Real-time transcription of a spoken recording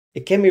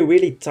It can be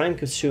really time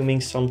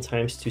consuming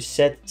sometimes to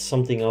set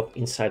something up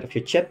inside of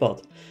your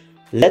chatbot.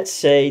 Let's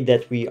say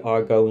that we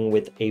are going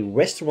with a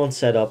restaurant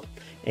setup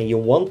and you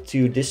want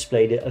to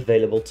display the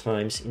available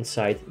times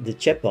inside the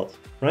chatbot,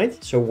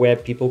 right? So where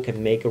people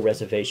can make a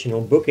reservation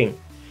or booking.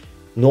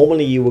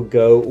 Normally you would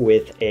go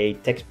with a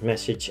text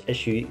message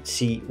as you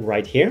see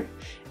right here,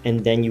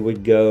 and then you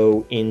would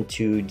go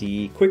into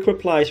the quick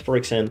replies, for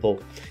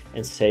example,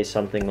 and say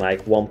something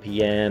like 1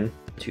 p.m.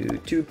 to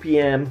 2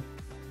 p.m.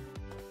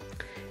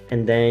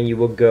 And then you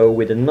will go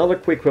with another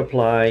quick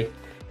reply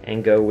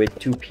and go with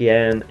 2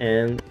 p.m.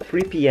 and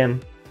 3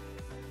 p.m.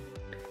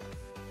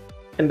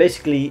 and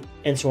basically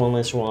and so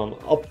on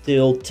up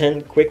till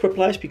 10 quick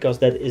replies, because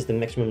that is the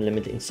maximum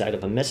limit inside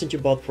of a messenger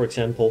bot, for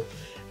example.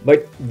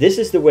 But this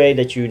is the way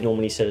that you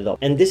normally set it up.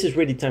 And this is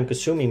really time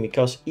consuming,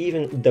 because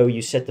even though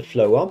you set the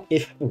flow up,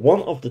 if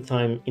one of the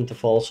time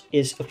intervals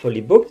is fully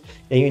booked,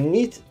 then you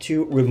need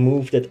to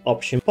remove that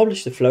option,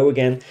 publish the flow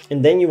again,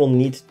 and then you will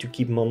need to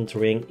keep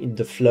monitoring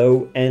the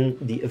flow and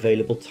the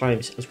available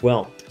times as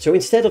well. So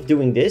instead of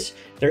doing this,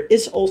 there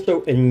is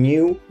also a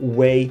new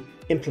way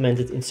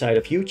implemented inside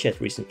of UChat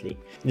recently.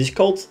 It is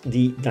called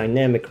the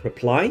dynamic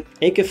reply,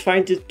 and you can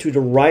find it to the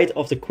right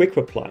of the quick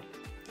reply.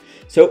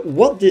 So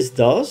what this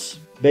does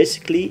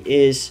basically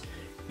is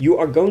you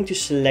are going to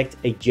select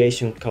a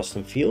JSON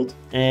custom field.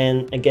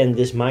 And again,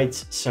 this might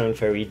sound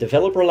very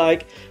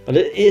developer-like, but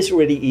it is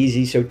really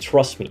easy, so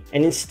trust me.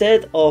 And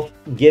instead of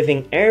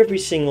giving every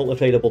single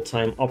available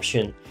time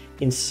option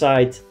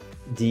inside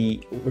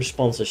the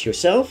responses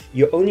yourself,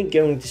 you're only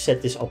going to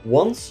set this up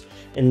once,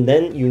 and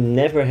then you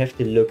never have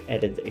to look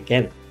at it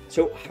again.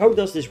 So how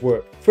does this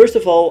work? First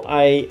of all,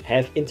 I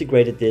have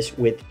integrated this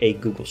with a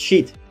Google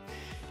Sheet.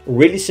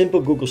 Really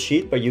simple Google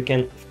Sheet, but you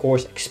can of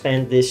course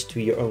expand this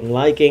to your own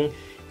liking.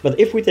 But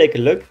if we take a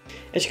look,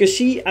 as you can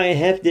see, I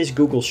have this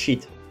Google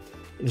Sheet.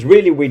 It's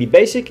really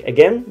basic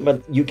again,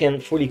 but you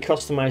can fully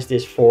customize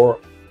this for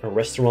a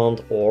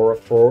restaurant or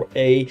for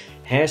a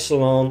hair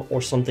salon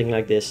or something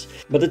like this.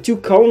 But the two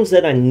columns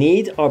that I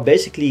need are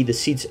basically the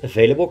seats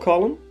available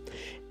column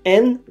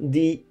and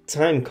the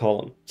time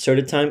column, so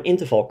the time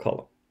interval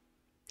column.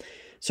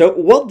 So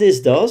what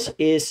this does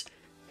is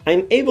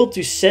I'm able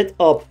to set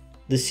up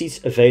the seats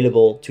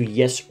available to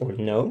yes or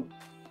no,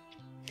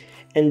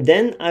 and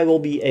then I will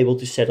be able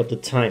to set up the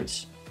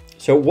times.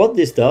 So what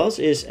this does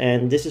is,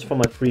 and this is from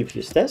my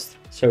previous test,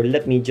 so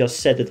let me just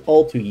set it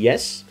all to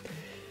yes.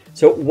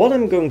 So what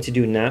I'm going to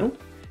do now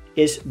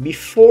is,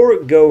 before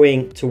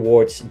going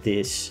towards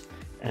this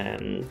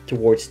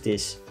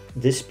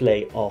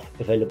display of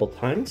available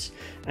times,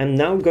 I'm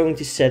now going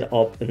to set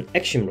up an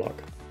action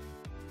block.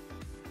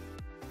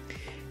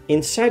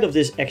 Inside of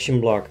this action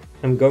block,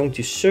 I'm going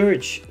to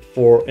search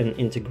for an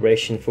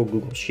integration for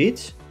Google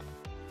Sheets,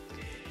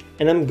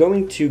 and I'm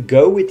going to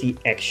go with the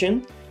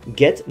action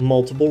get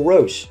multiple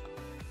rows.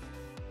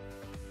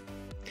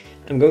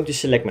 I'm going to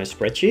select my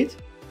spreadsheet,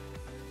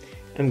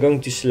 I'm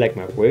going to select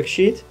my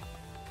worksheet,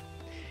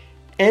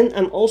 and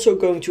I'm also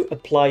going to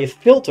apply a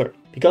filter,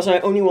 because I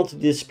only want to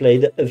display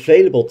the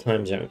available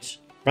time zones,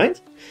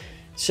 right?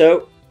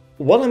 So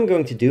what I'm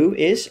going to do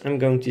is I'm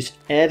going to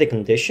add a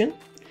condition.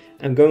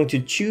 I'm going to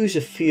choose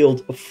a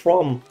field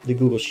from the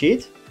Google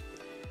Sheet.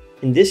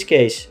 In this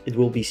case, it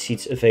will be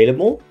seats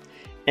available,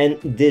 and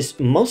this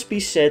must be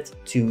set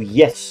to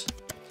yes.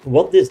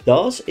 What this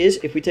does is,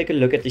 if we take a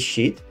look at the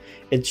sheet,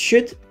 it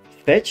should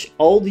fetch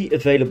all the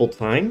available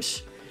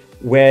times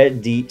where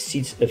the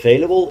seats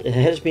available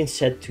has been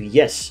set to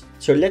yes.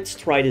 So let's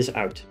try this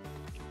out.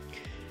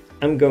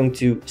 I'm going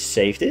to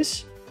save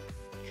this,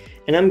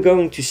 and I'm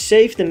going to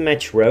save the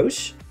match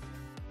rows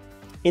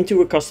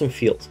into a custom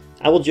field.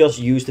 I will just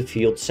use the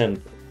field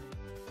sample.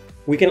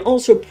 We can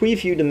also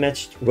preview the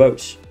matched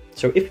rows.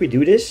 So if we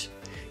do this,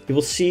 you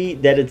will see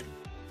that it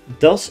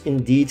does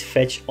indeed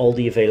fetch all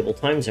the available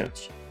time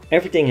zones.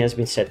 Everything has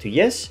been set to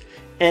yes,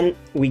 and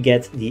we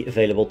get the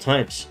available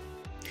times.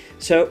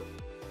 So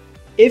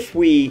if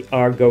we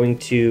are going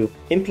to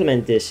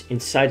implement this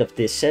inside of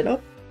this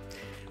setup,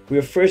 we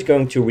are first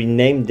going to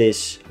rename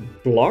this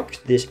block,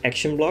 this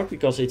action block,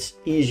 because it's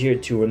easier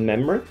to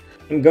remember.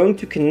 I'm going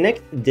to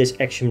connect this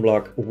action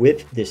block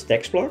with this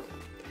text block.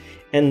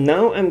 And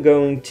now I'm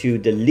going to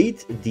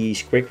delete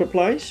these quick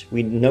replies.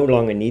 We no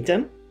longer need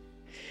them.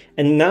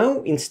 And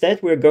now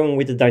instead we're going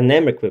with the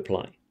dynamic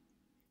reply.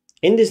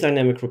 In this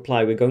dynamic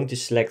reply, we're going to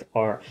select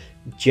our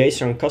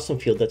JSON custom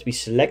field that we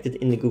selected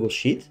in the Google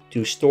Sheet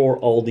to store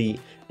all the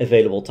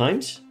available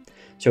times.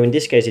 So in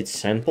this case, it's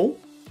sample.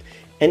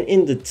 And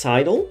in the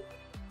title,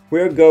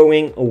 we're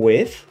going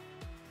with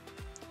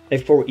a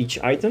for each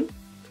item.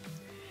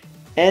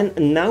 And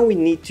now we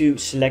need to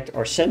select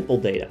our sample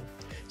data.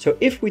 So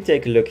if we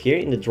take a look here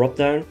in the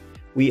dropdown,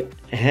 we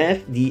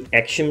have the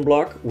action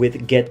block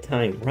with get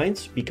time,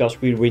 right? Because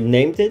we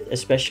renamed it,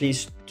 especially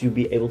to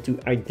be able to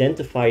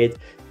identify it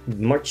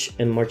much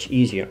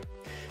easier.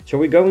 So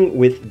we're going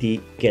with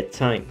the get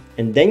time.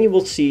 And then you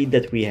will see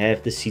that we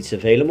have the seats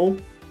available,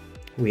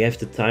 we have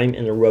the time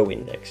and the row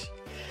index.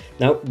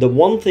 Now, the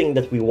one thing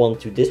that we want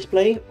to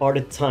display are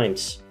the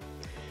times.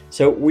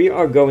 So we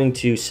are going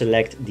to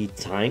select the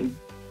time.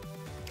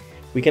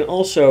 We can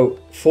also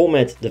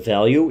format the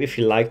value if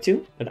you like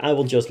to, but I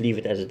will just leave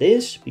it as it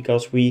is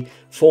because we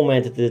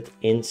formatted it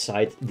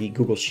inside the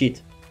Google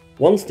Sheet.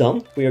 Once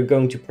done, we are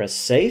going to press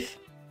save.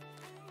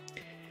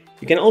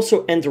 You can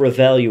also enter a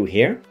value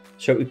here.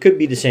 So it could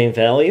be the same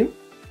value.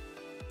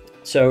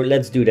 So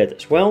let's do that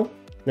as well.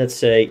 Let's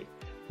say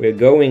we're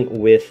going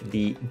with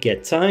the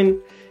get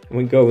time and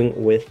we're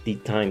going with the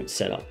time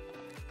setup.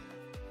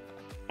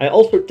 I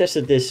also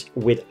tested this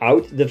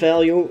without the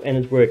value and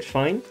it works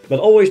fine, but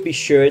always be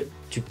sure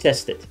to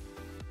test it.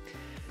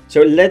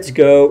 So let's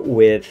go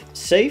with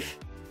save.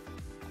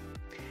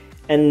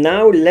 And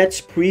now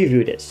let's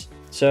preview this.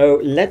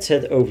 So let's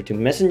head over to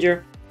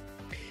Messenger.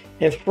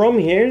 And from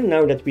here,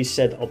 now that we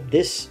set up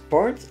this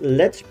part,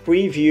 let's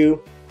preview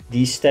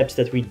these steps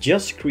that we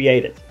just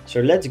created. So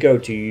let's go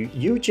to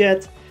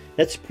UChat.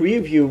 Let's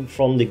preview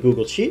from the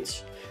Google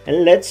Sheets.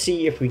 And let's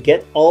see if we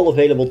get all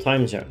available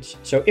time zones.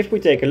 So if we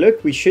take a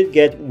look, we should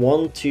get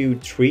 1, 2,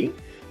 3,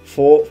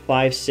 4,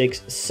 5,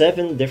 6,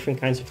 7 different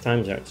kinds of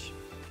time zones,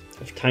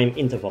 of time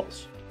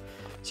intervals.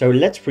 So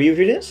let's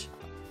preview this.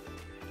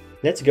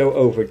 Let's go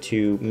over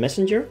to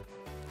Messenger.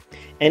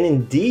 And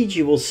indeed,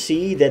 you will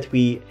see that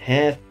we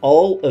have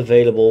all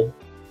available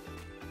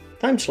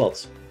time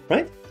slots,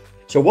 right?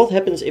 So what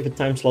happens if a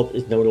time slot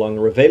is no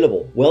longer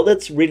available? Well,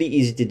 that's really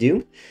easy to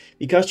do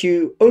because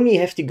you only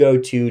have to go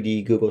to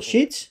the Google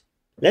Sheets.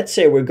 Let's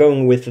say we're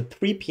going with the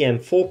 3 p.m.,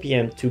 4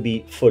 p.m. to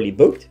be fully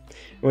booked.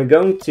 And we're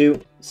going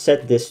to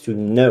set this to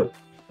no.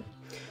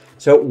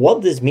 So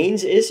what this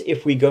means is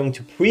if we're going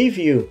to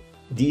preview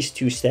these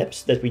two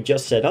steps that we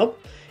just set up,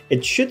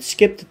 it should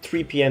skip to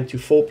 3 p.m. to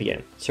 4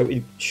 p.m. So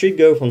it should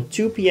go from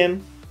 2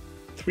 p.m.,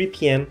 3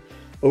 p.m.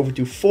 over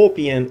to 4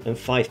 p.m. and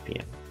 5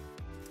 p.m.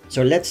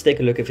 So let's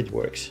take a look if it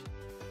works.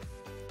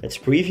 Let's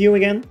preview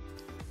again.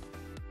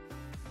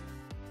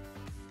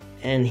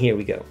 And here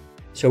we go.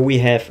 So we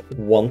have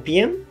 1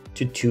 p.m.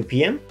 to 2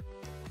 p.m.,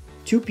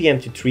 2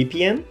 p.m. to 3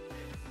 p.m.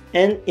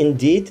 And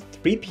indeed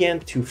 3 p.m.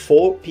 to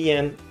 4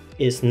 p.m.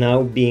 is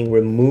now being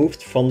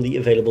removed from the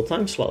available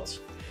time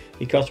slots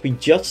because we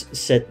just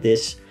set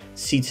this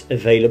seats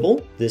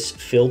available, this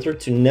filter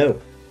to no.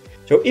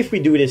 So if we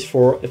do this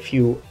for a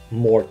few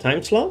more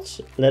time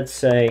slots, let's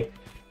say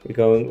we're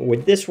going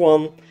with this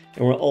one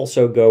and we're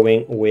also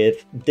going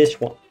with this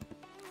one.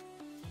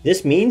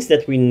 This means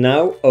that we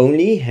now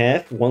only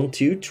have 1,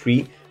 2,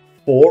 3,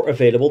 4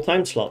 available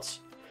time slots.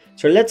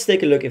 So let's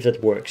take a look if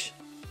that works.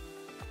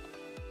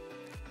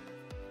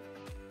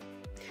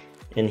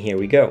 And here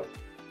we go.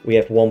 We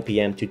have 1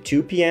 p.m. to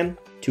 2 p.m.,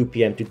 2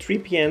 p.m. to 3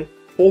 p.m.,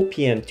 4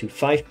 p.m. to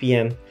 5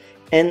 p.m.,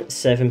 and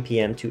 7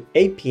 p.m. to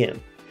 8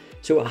 p.m.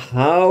 So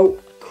how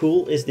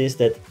cool is this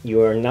that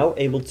you are now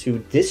able to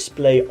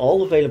display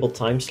all available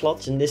time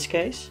slots in this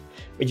case,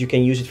 but you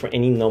can use it for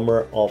any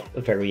number of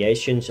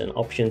variations and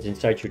options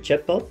inside your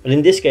chatbot. But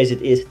in this case,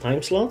 it is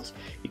time slots.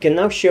 You can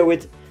now show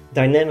it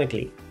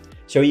dynamically.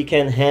 So you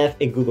can have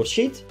a Google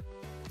Sheet,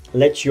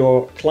 let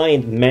your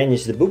client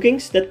manage the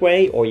bookings that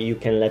way, or you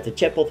can let the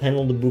chatbot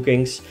handle the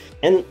bookings.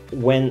 And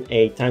when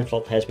a time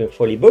slot has been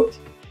fully booked,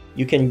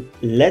 you can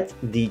let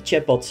the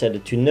chatbot set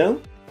it to no,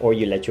 or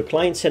you let your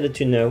client set it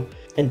to no,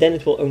 and then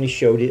it will only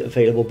show the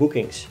available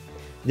bookings.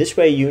 This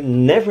way you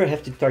never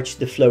have to touch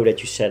the flow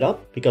that you set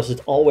up because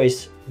it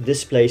always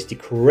displays the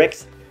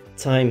correct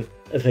time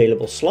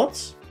available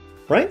slots,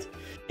 right?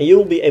 And you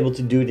will be able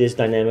to do this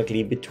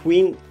dynamically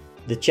between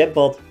the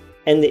chatbot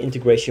and the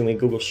integration with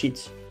Google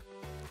Sheets.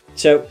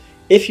 So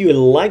if you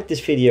like this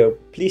video,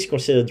 please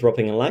consider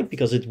dropping a like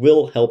because it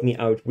will help me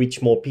out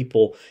reach more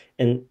people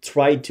and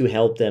try to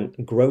help them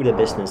grow their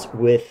business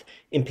with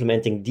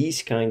implementing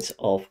these kinds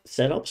of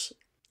setups.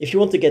 If you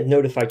want to get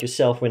notified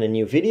yourself when a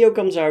new video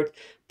comes out,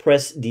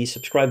 press the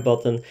subscribe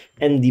button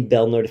and the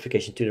bell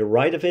notification to the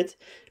right of it,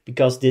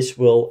 because this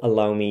will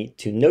allow me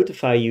to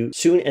notify you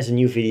soon as a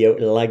new video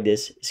like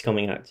this is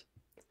coming out.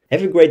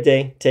 Have a great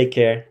day, take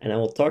care, and I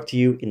will talk to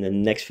you in the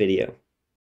next video.